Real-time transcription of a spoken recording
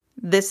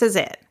This is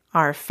it,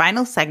 our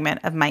final segment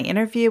of my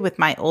interview with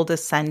my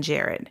oldest son,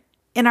 Jared.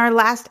 In our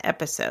last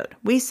episode,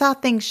 we saw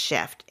things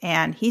shift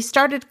and he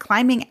started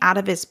climbing out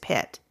of his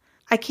pit.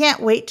 I can't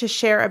wait to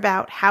share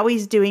about how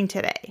he's doing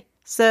today.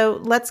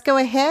 So let's go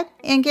ahead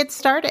and get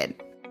started.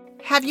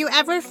 Have you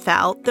ever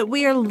felt that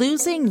we are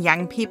losing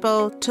young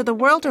people to the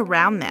world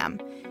around them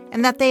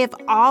and that they have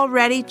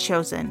already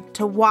chosen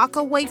to walk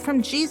away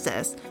from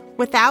Jesus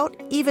without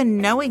even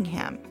knowing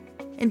him?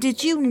 And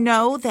did you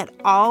know that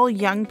all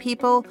young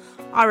people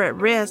are at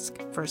risk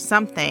for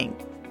something?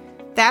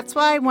 That's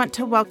why I want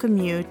to welcome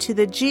you to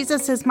the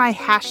Jesus is My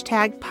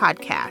Hashtag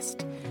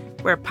podcast,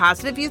 where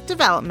positive youth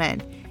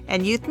development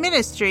and youth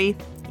ministry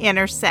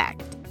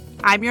intersect.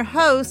 I'm your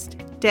host,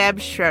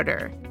 Deb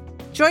Schroeder.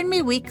 Join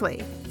me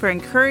weekly for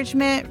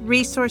encouragement,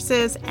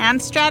 resources,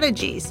 and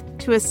strategies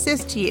to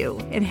assist you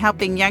in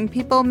helping young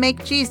people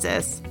make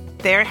Jesus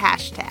their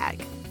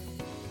hashtag.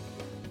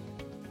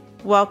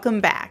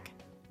 Welcome back.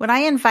 When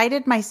I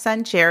invited my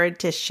son Jared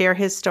to share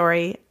his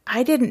story,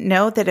 I didn't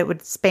know that it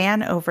would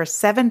span over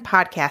 7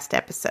 podcast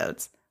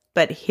episodes,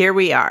 but here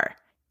we are.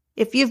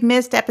 If you've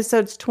missed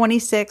episodes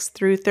 26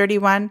 through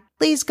 31,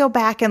 please go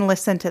back and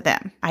listen to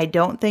them. I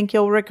don't think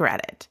you'll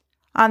regret it.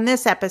 On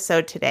this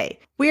episode today,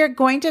 we are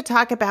going to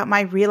talk about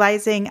my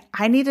realizing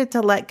I needed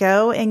to let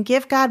go and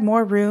give God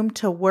more room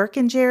to work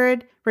in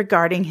Jared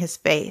regarding his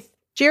faith.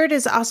 Jared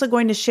is also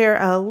going to share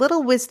a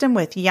little wisdom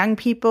with young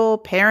people,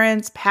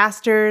 parents,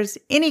 pastors,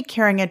 any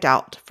caring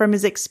adult from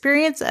his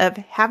experience of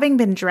having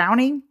been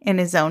drowning in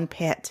his own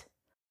pit.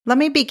 Let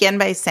me begin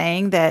by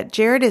saying that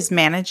Jared is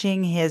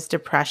managing his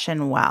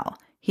depression well.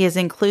 He has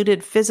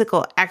included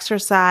physical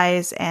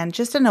exercise and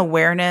just an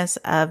awareness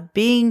of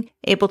being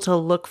able to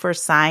look for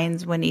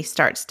signs when he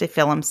starts to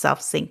feel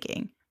himself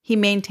sinking. He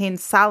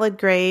maintains solid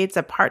grades,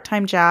 a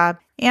part-time job,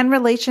 and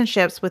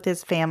relationships with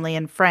his family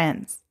and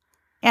friends.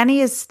 And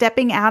he is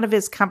stepping out of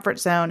his comfort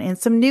zone in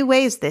some new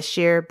ways this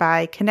year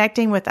by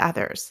connecting with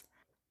others.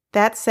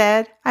 That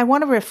said, I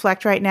want to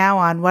reflect right now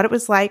on what it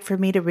was like for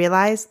me to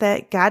realize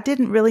that God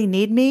didn't really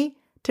need me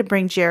to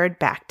bring Jared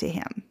back to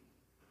him.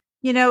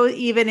 You know,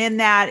 even in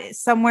that,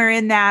 somewhere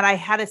in that, I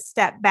had to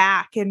step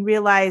back and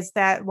realize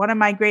that one of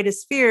my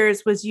greatest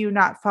fears was you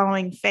not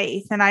following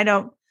faith. And I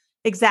don't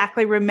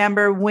exactly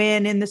remember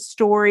when in the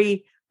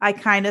story I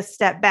kind of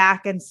stepped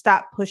back and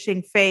stopped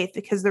pushing faith,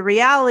 because the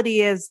reality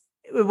is,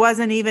 it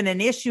wasn't even an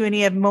issue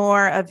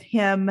anymore of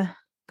him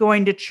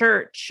going to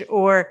church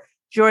or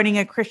joining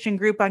a Christian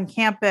group on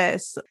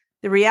campus.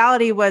 The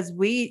reality was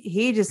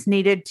he just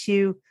needed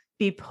to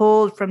be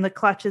pulled from the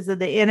clutches of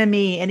the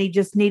enemy, and he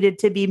just needed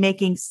to be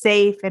making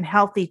safe and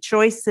healthy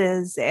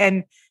choices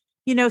and,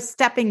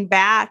 stepping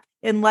back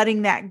and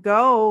letting that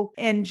go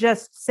and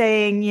just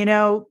saying,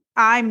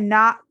 I'm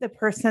not the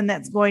person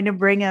that's going to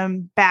bring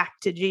him back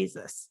to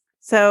Jesus.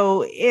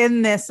 So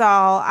in this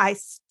all, I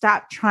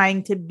stopped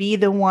trying to be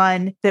the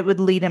one that would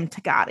lead him to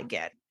God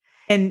again.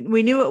 And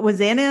we knew it was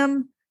in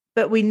him,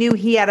 but we knew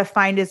he had to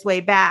find his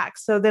way back.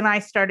 So then I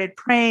started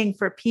praying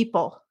for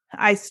people.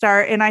 I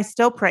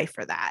still pray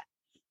for that,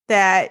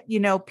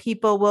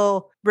 people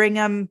will bring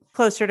him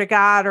closer to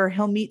God, or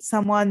he'll meet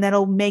someone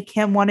that'll make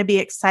him want to be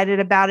excited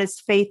about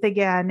his faith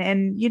again.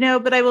 And,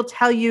 but I will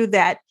tell you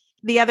that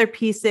the other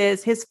piece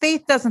is his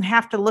faith doesn't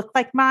have to look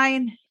like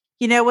mine.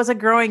 It was a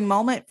growing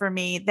moment for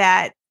me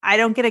that I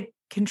don't get to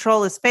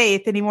control his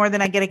faith any more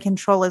than I get to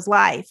control his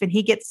life. And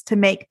he gets to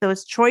make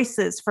those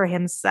choices for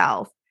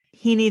himself.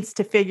 He needs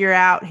to figure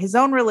out his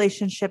own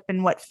relationship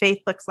and what faith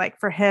looks like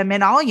for him.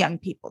 And all young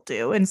people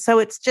do. And so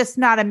it's just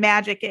not a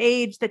magic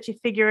age that you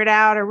figure it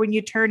out, or when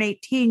you turn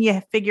 18,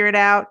 you figure it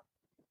out.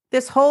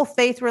 This whole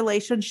faith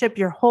relationship,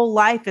 your whole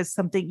life is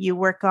something you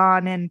work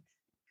on. And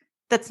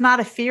that's not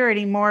a fear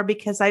anymore,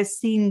 because I've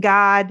seen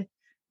God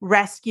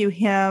rescue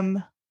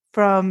him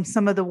from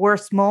some of the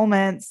worst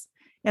moments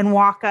and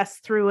walk us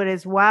through it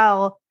as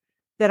well,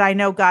 that I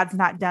know God's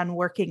not done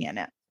working in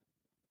it.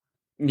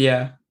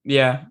 Yeah.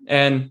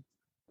 And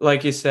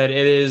like you said,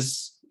 it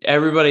is,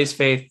 everybody's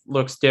faith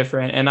looks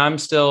different. And I'm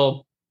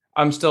still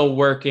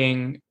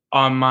working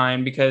on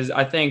mine, because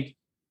I think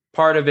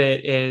part of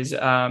it is,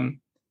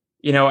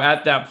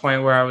 at that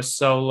point where I was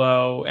so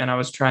low and I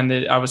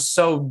was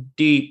so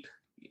deep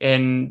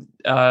in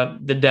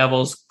the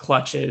devil's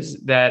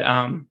clutches that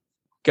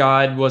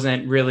God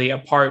wasn't really a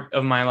part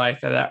of my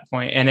life at that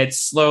point. And it's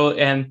slow.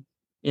 And,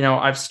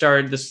 I've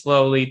started to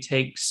slowly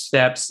take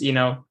steps,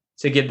 to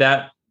get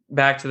that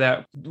back to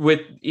that.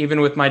 With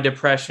my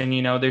depression,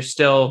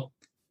 depression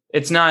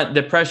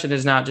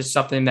is not just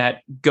something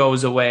that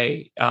goes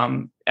away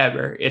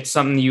ever. It's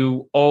something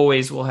you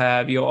always will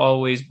have, you'll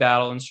always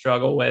battle and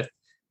struggle with.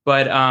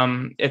 But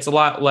it's a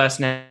lot less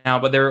now,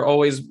 but there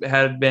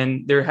have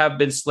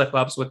been slip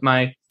ups with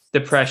my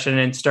depression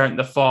and starting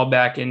to fall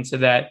back into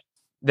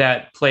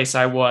that place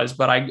I was.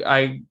 But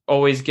I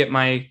always get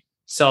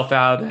myself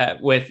out of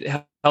that with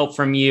help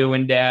from you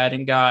and Dad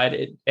and God.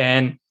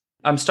 And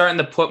I'm starting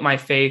to put my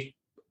faith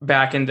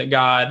back into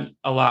God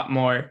a lot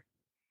more,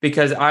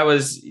 because I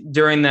was,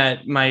 during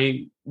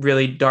my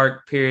really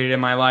dark period in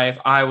my life,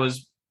 I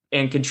was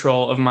in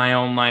control of my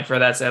own life, or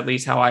that's at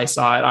least how I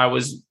saw it. I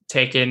was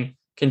taking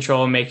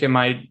control and making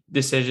my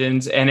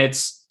decisions. And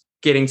it's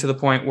getting to the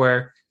point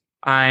where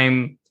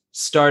I'm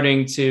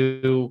starting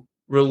to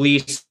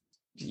release,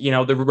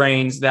 the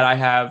reins that I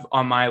have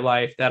on my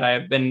life that I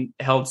have been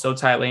held so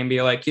tightly, and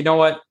be like, you know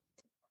what?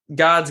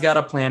 God's got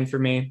a plan for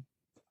me.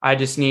 I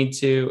just need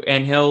to,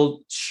 and he'll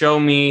show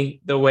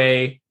me the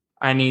way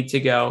I need to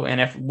go.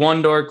 And if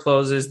one door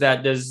closes,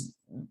 that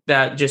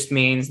just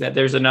means that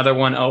there's another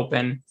one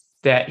open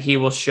that he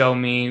will show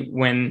me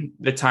when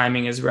the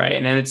timing is right.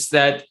 And it's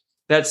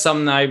that's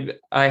something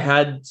I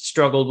had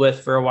struggled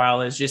with for a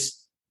while, is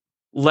just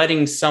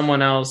letting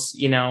someone else,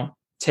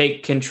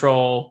 take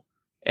control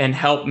and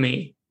help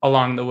me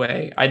along the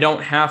way. I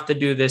don't have to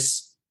do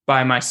this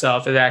by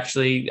myself.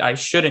 I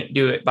shouldn't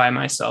do it by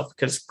myself,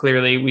 because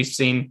clearly we've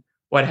seen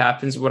what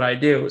happens when I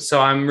do. So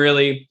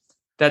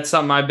that's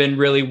something I've been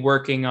really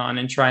working on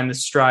and trying to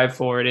strive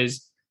for. It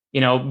is,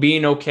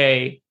 being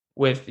okay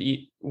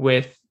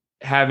with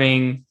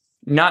having,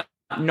 not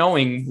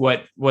knowing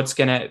what's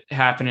going to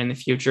happen in the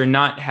future,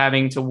 not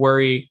having to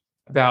worry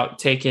about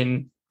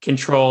taking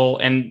control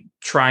and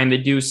trying to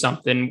do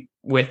something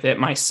with it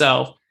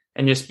myself,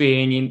 and just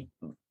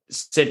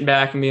sitting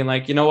back and being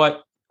like, you know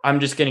what, I'm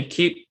just going to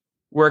keep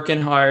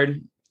working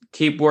hard,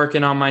 keep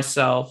working on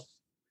myself,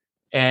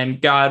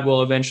 and God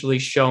will eventually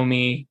show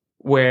me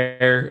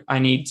where I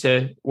need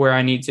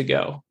to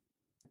go.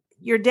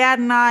 Your dad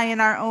and I, in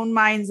our own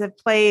minds, have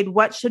played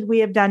what should we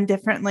have done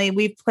differently.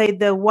 We've played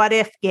the what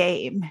if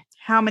game.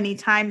 How many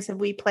times have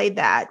we played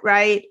that,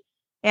 right?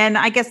 And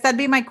I guess that'd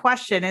be my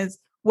question is,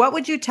 what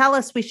would you tell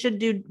us we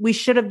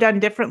should have done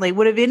differently?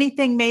 Would have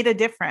anything made a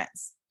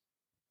difference?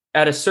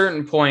 At a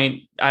certain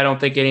point, I don't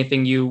think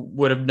anything you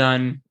would have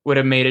done would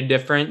have made a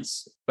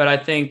difference. But I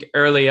think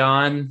early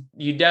on,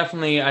 you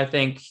definitely, I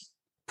think,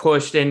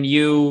 pushed, and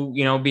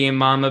being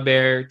mama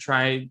bear,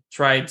 tried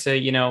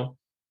to,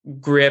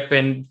 grip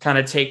and kind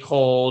of take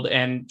hold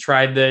and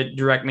tried to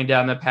direct me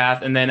down the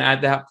path. And then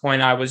at that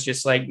point, I was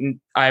just like,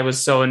 I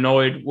was so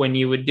annoyed when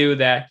you would do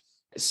that.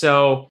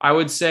 So I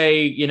would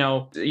say,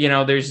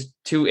 there's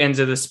two ends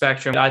of the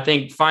spectrum. I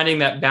think finding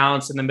that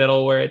balance in the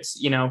middle where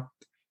it's,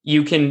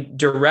 you can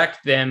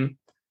direct them,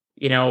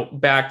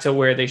 back to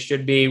where they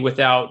should be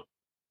without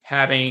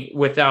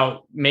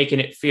making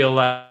it feel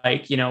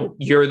like,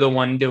 you're the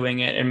one doing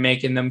it, and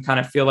making them kind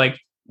of feel like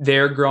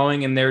they're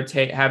growing and they're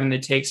having to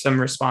take some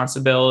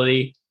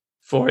responsibility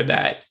for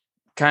that.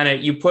 Kind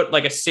of, you put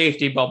like a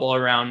safety bubble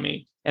around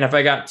me. And if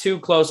I got too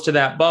close to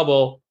that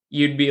bubble,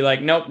 you'd be like,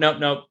 nope,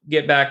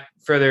 get back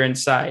further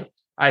inside.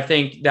 I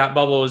think that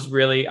bubble was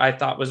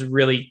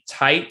really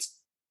tight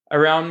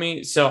around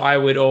me. So I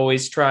would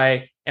always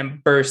try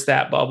and burst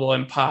that bubble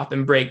and pop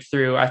and break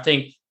through. I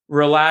think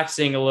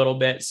relaxing a little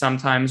bit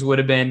sometimes would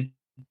have been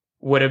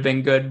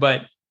good,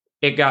 but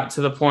it got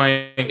to the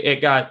point,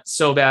 it got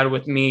so bad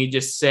with me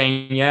just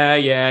saying,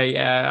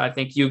 yeah. I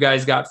think you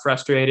guys got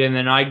frustrated, and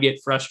then I'd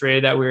get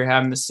frustrated that we were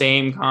having the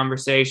same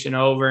conversation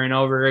over and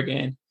over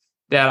again.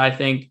 That I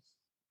think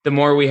the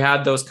more we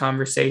had those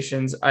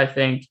conversations, I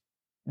think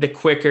the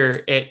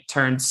quicker it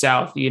turned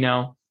south.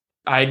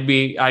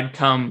 I'd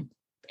come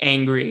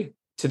angry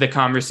to the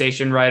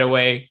conversation right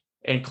away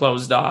and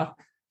closed off.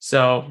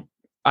 So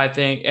I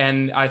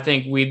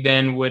think we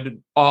then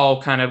would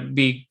all kind of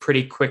be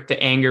pretty quick to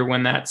anger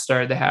when that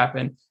started to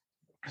happen.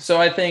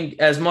 So I think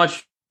as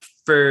much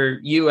for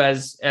you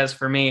as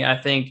for me, I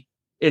think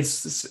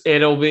it's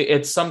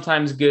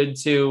sometimes good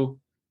to,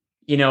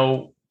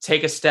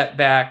 take a step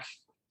back,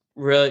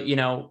 really,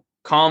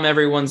 calm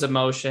everyone's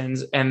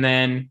emotions, and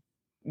then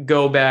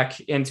go back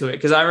into it.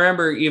 Because I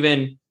remember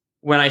even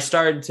when I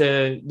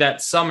started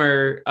that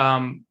summer,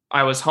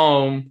 I was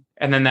home.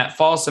 And then that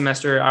fall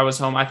semester, I was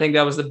home. I think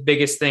that was the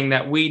biggest thing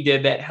that we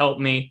did that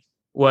helped me,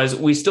 was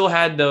I still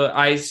had,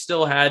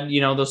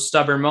 those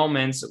stubborn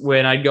moments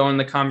when I'd go in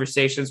the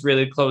conversations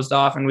really closed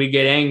off and we'd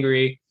get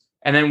angry,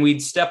 and then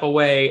we'd step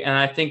away, and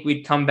I think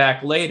we'd come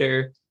back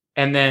later.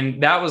 And then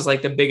that was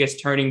like the biggest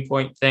turning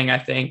point thing, I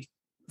think,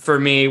 for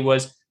me,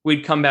 was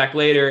we'd come back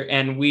later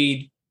and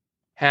we'd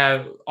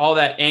have all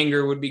that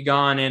anger would be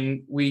gone,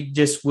 and we'd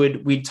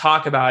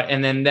talk about it.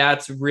 And then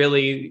that's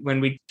really when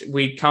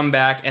we'd come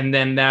back. And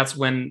then that's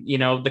when,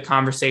 the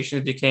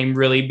conversations became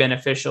really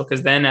beneficial,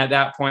 because then at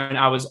that point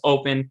I was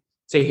open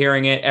to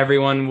hearing it.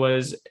 Everyone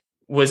was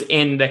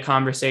in the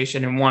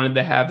conversation and wanted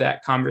to have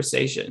that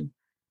conversation.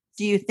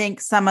 Do you think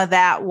some of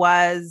that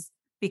was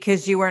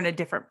because you were in a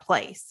different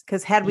place?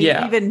 Because had we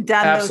even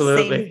done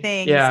absolutely. Those same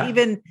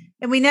things,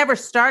 and we never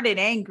started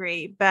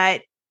angry,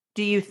 but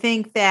do you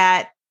think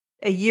that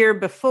a year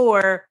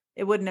before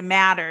it wouldn't have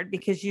mattered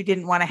because you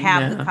didn't want to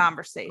have the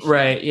conversation?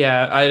 Right.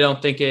 Yeah. I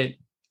don't think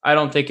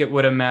it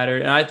would have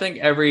mattered. And I think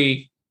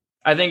every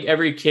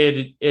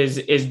kid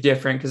is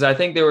different, because I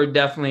think there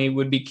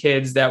would be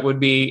kids that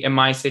would be in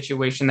my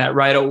situation that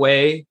right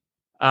away,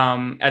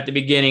 at the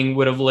beginning,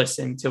 would have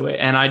listened to it.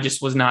 And I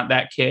just was not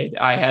that kid.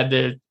 I had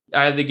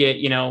to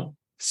get,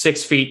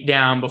 6 feet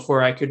down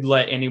before I could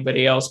let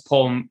anybody else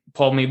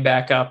pull me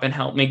back up and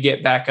help me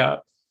get back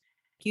up.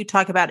 You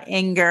talk about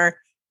anger,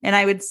 and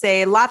I would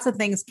say lots of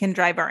things can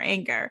drive our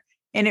anger.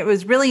 And it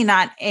was really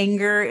not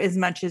anger as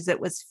much as it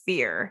was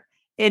fear,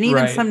 and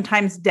even Right.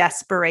 sometimes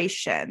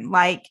desperation.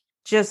 Like,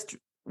 just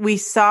we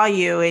saw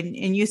you,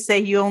 and you say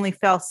you only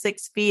fell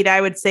 6 feet.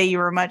 I would say you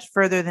were much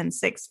further than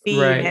 6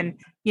 feet. Right. And,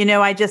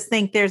 I just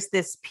think there's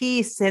this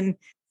peace and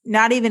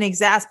not even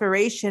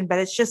exasperation, but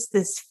it's just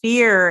this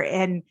fear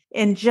and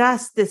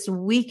just this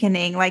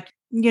weakening. Like,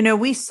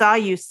 we saw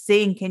you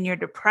sink and your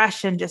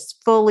depression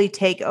just fully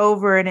take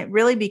over. And it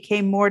really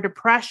became more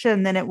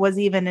depression than it was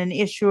even an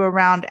issue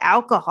around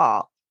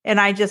alcohol. And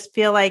I just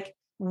feel like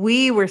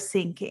we were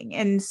sinking.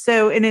 And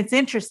it's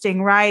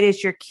interesting, right?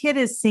 As your kid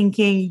is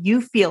sinking,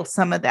 you feel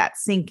some of that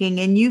sinking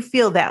and you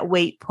feel that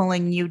weight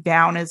pulling you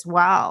down as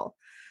well.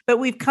 But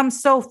we've come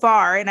so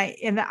far, and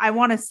I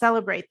want to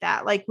celebrate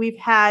that. Like, we've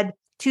had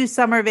 2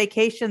 summer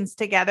vacations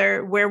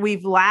together where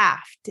we've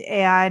laughed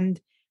and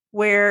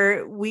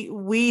where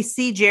we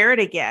see Jared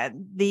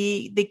again,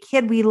 the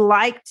kid we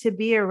like to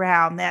be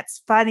around,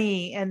 that's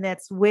funny and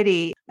that's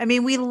witty. I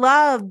mean, we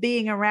love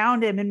being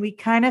around him, and we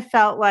kind of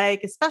felt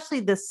like, especially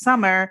this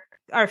summer,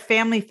 our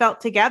family felt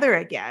together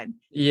again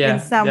in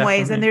some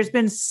ways. And there's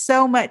been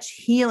so much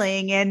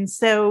healing. And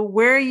so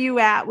where are you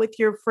at with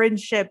your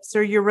friendships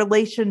or your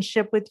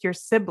relationship with your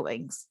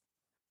siblings?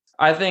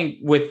 I think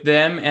with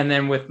them, and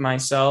then with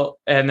myself,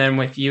 and then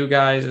with you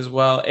guys as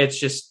well,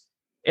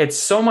 it's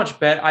so much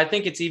better. I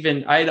think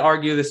I'd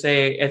argue to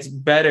say it's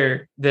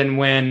better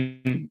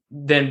than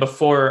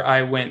before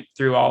I went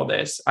through all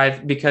this.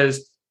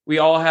 Because we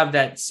all have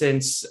that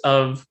sense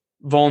of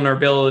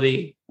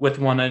vulnerability with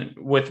one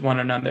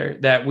another,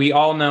 that we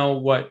all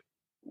know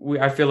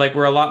I feel like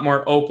we're a lot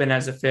more open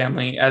as a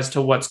family as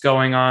to what's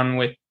going on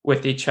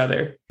with each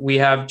other. We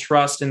have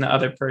trust in the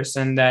other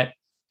person that,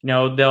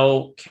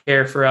 they'll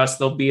care for us,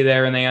 they'll be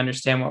there, and they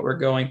understand what we're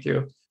going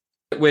through.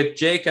 With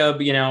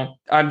Jacob,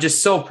 I'm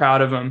just so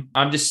proud of him.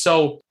 I'm just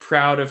so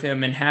proud of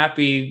him and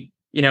happy,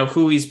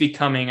 who he's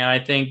becoming. And I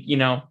think,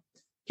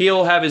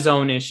 he'll have his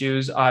own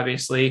issues,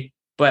 obviously,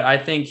 but I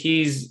think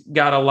he's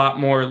got a lot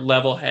more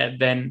level head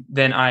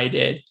than I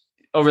did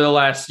over the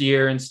last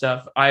year and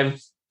stuff.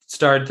 I've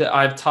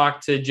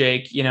talked to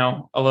Jake,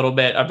 a little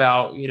bit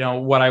about,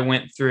 what I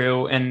went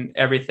through and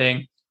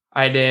everything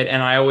I did.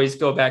 And I always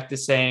go back to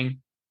saying,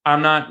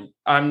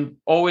 I'm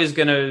always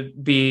going to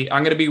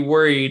be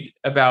worried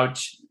about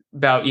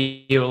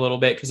you a little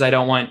bit, because I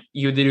don't want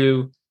you to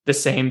do the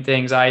same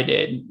things I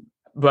did.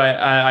 But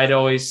I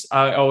always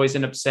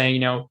end up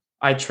saying,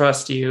 I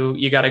trust you.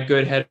 You got a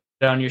good head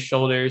on your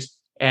shoulders.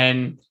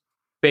 And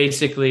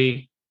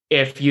basically,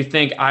 if you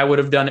think I would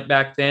have done it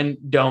back then,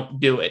 don't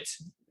do it,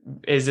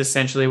 is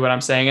essentially what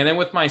I'm saying. And then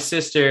with my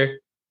sister,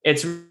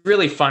 it's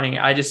really funny.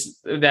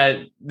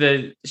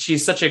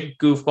 She's such a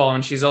goofball,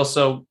 and she's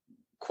also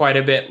quite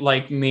a bit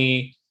like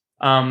me.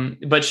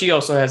 But she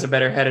also has a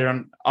better head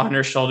on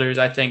her shoulders,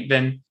 I think,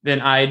 than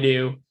I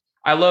do.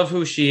 I love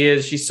who she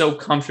is. She's so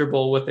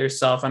comfortable with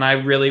herself. And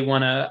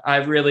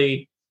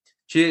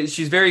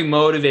she's very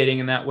motivating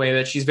in that way,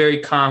 that she's very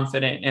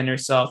confident in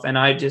herself. And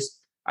I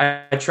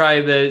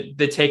try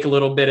to take a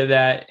little bit of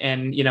that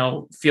and,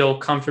 feel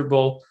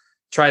comfortable,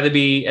 try to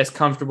be as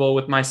comfortable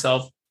with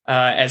myself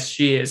as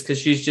she is. Cause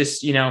she's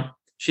just,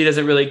 she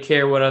doesn't really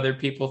care what other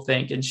people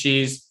think. And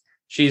she's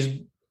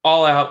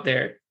all out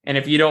there. And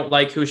if you don't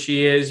like who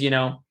she is,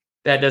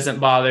 that doesn't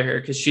bother her,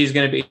 because she's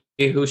going to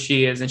be who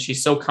she is. And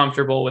she's so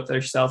comfortable with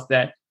herself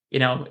that,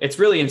 it's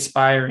really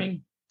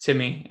inspiring to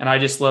me. And I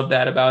just love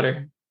that about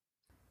her.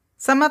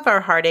 Some of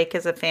our heartache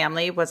as a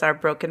family was our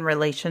broken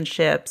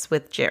relationships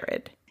with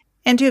Jared.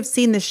 And to have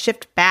seen this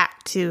shift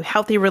back to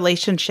healthy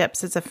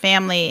relationships as a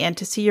family, and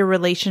to see your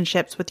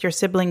relationships with your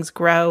siblings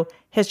grow,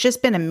 has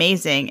just been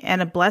amazing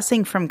and a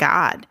blessing from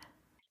God.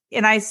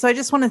 And I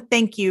just want to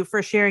thank you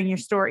for sharing your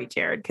story,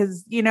 Jared,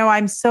 because,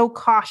 I'm so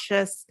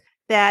cautious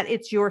that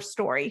it's your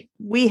story.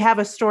 We have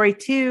a story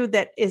too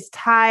that is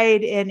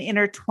tied and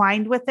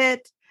intertwined with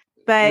it.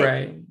 But,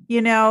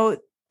 right.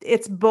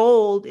 It's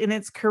bold and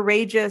it's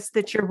courageous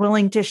that you're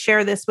willing to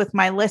share this with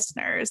my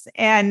listeners.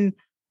 And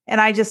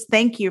I just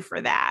thank you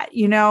for that,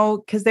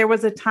 because there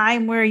was a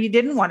time where you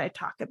didn't want to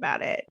talk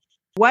about it.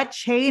 What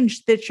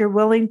changed that you're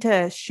willing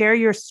to share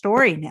your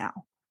story now?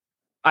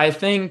 I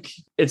think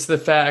it's the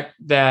fact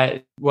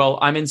that,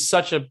 I'm in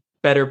such a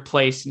better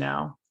place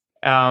now,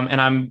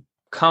 and I'm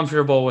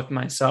comfortable with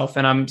myself,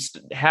 and I'm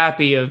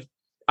happy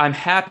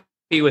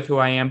with who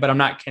I am, but I'm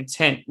not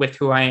content with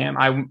who I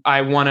am.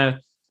 I want to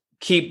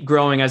keep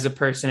growing as a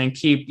person and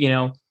keep,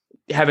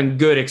 having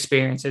good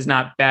experiences,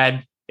 not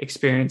bad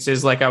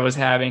experiences like I was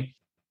having.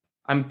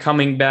 I'm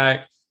coming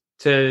back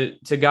to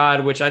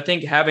God, which I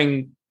think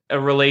having a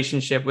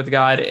relationship with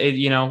God,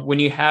 when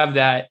you have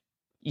that,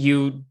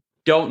 you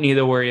don't need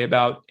to worry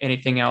about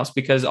anything else,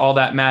 because all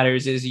that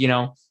matters is,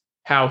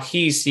 how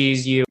he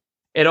sees you.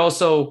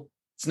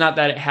 It's not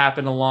that it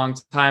happened a long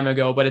time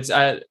ago, but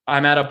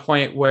I'm at a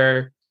point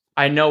where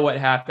I know what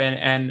happened,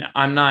 and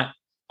I'm not,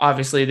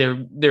 obviously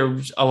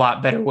there's a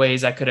lot better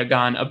ways I could have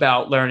gone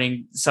about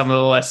learning some of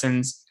the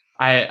lessons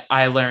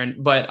I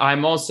learned, but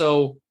I'm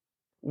also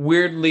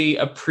weirdly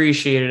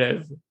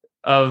appreciative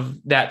of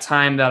that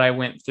time that I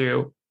went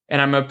through.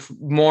 And I'm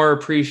more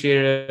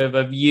appreciative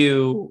of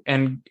you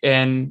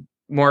and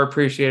more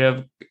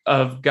appreciative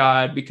of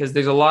God, because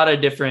there's a lot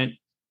of different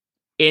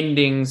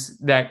endings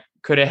that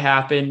could have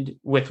happened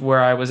with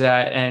where I was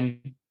at.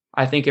 And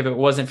I think if it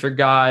wasn't for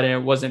God and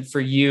it wasn't for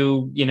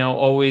you,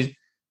 always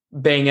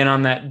banging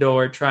on that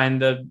door, trying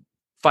to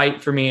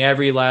fight for me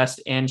every last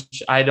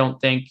inch, I don't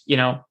think,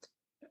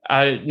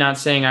 I'm not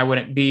saying I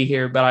wouldn't be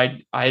here, but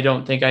I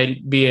don't think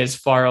I'd be as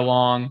far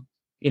along,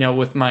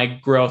 with my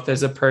growth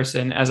as a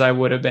person as I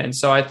would have been.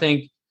 So I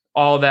think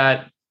all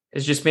that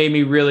has just made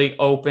me really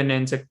open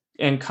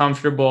and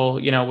comfortable,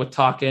 with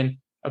talking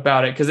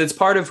about it, because it's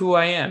part of who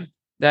I am.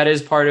 That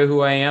is part of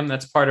who I am.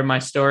 That's part of my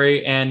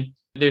story. And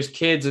there's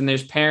kids and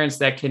there's parents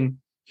that can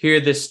hear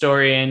this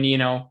story and,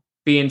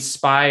 be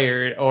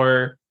inspired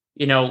or,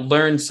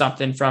 learn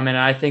something from it. And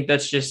I think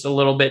that's just a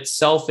little bit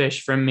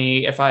selfish from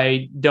me if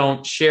I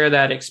don't share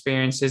that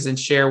experiences and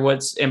share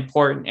what's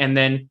important. And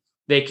then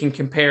they can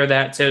compare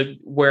that to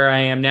where I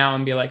am now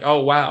and be like,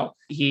 oh, wow,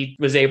 he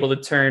was able to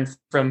turn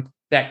from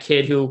that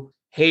kid who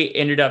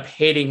ended up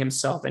hating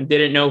himself and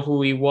didn't know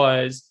who he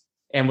was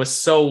and was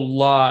so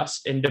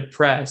lost and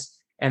depressed.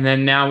 And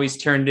then now he's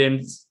turned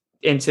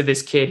into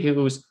this kid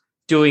who's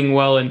doing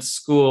well in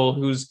school,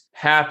 who's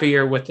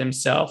happier with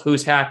himself,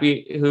 who's got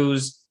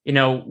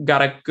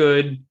a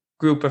good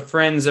group of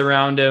friends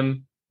around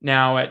him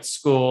now at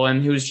school,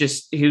 and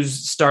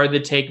who's started to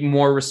take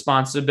more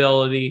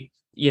responsibility,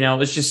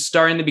 is just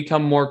starting to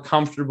become more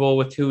comfortable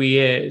with who he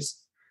is.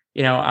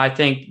 I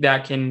think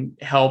that can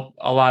help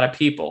a lot of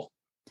people.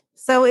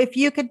 So if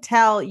you could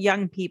tell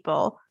young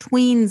people,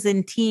 tweens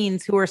and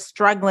teens who are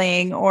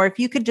struggling, or if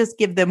you could just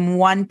give them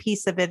one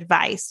piece of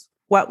advice,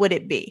 what would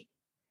it be?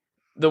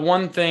 The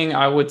one thing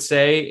I would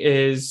say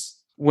is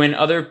when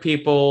other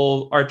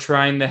people are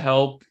trying to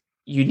help,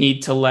 you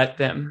need to let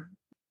them.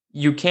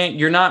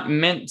 You're not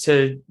meant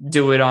to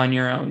do it on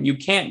your own. You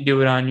can't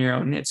do it on your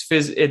own.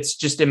 It's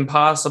just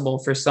impossible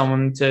for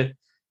someone to,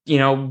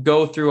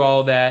 go through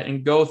all that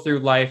and go through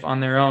life on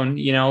their own.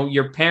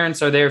 Your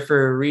parents are there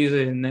for a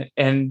reason,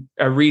 and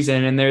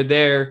they're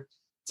there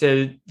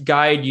to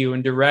guide you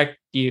and direct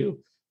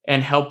you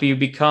and help you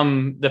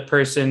become the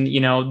person,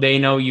 they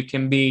know you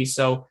can be.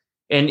 So,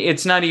 and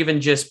it's not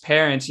even just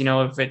parents,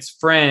 if it's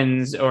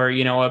friends or,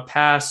 a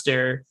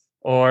pastor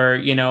or,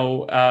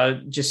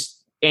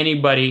 just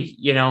anybody,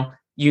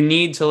 you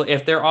need to,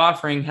 if they're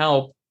offering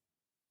help,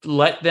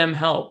 let them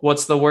help.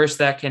 What's the worst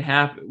that can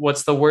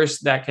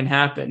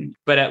happen?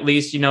 But at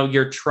least,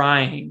 you're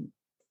trying.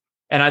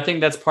 And I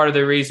think that's part of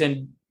the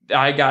reason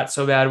I got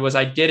so bad was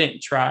I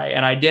didn't try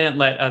and I didn't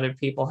let other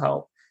people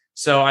help.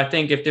 So I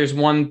think if there's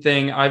one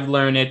thing I've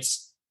learned,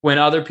 it's when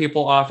other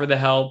people offer the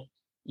help,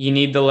 you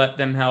need to let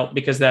them help,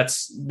 because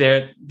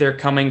they're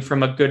coming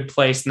from a good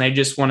place and they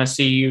just want to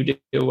see you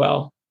do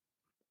well.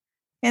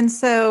 And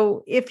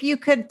so if you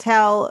could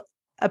tell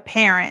a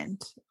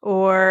parent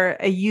or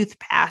a youth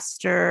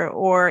pastor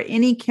or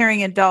any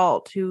caring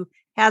adult who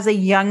has a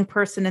young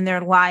person in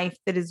their life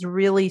that is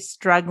really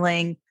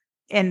struggling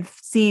and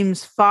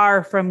seems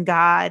far from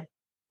God,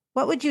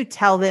 what would you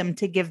tell them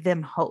to give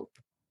them hope?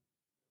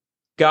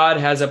 God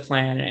has a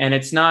plan, and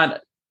it's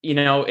not,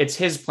 it's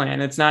his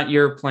plan. It's not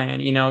your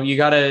plan. You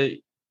got to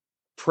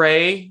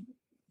pray,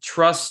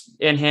 trust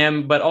in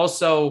him, but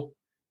also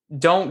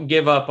don't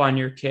give up on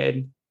your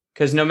kid.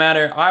 Because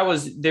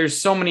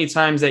there's so many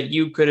times that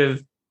you could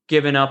have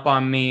given up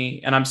on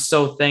me. And I'm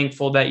so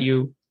thankful that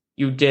you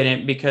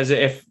didn't, because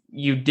if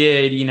you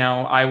did,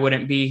 I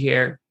wouldn't be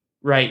here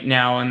right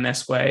now in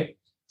this way.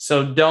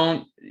 So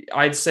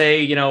I'd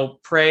say,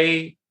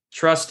 pray,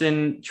 trust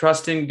in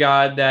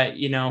God that,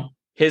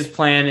 his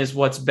plan is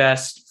what's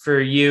best for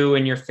you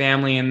and your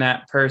family and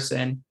that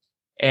person.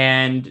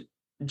 And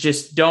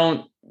just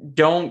don't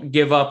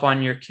give up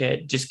on your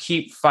kid. Just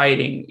keep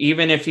fighting.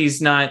 Even if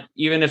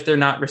they're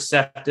not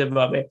receptive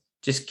of it,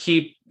 just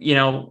keep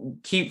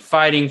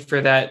fighting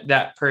for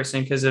that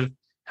person, because of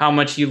how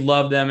much you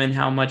love them and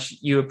how much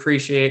you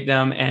appreciate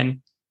them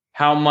and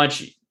how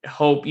much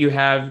hope you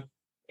have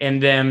in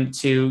them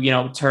to,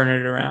 turn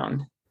it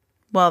around.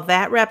 Well,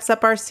 that wraps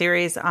up our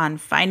series on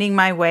Finding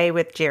My Way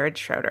with Jared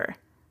Schroeder.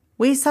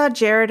 We saw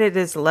Jared at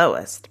his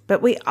lowest,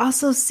 but we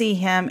also see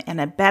him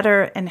in a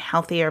better and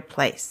healthier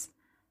place.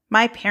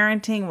 My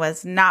parenting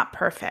was not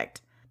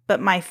perfect, but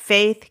my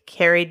faith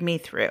carried me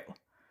through.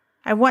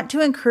 I want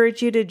to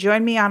encourage you to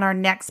join me on our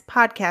next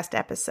podcast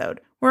episode,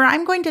 where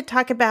I'm going to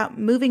talk about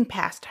moving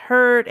past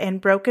hurt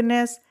and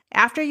brokenness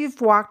after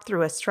you've walked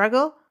through a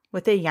struggle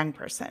with a young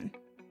person.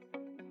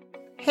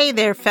 Hey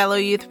there, fellow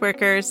youth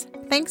workers.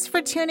 Thanks for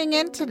tuning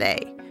in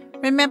today.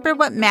 Remember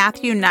what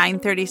Matthew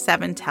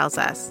 9:37 tells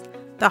us.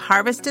 The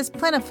harvest is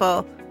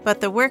plentiful, but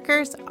the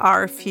workers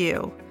are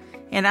few.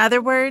 In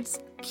other words,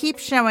 keep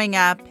showing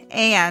up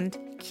and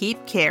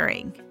keep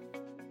caring.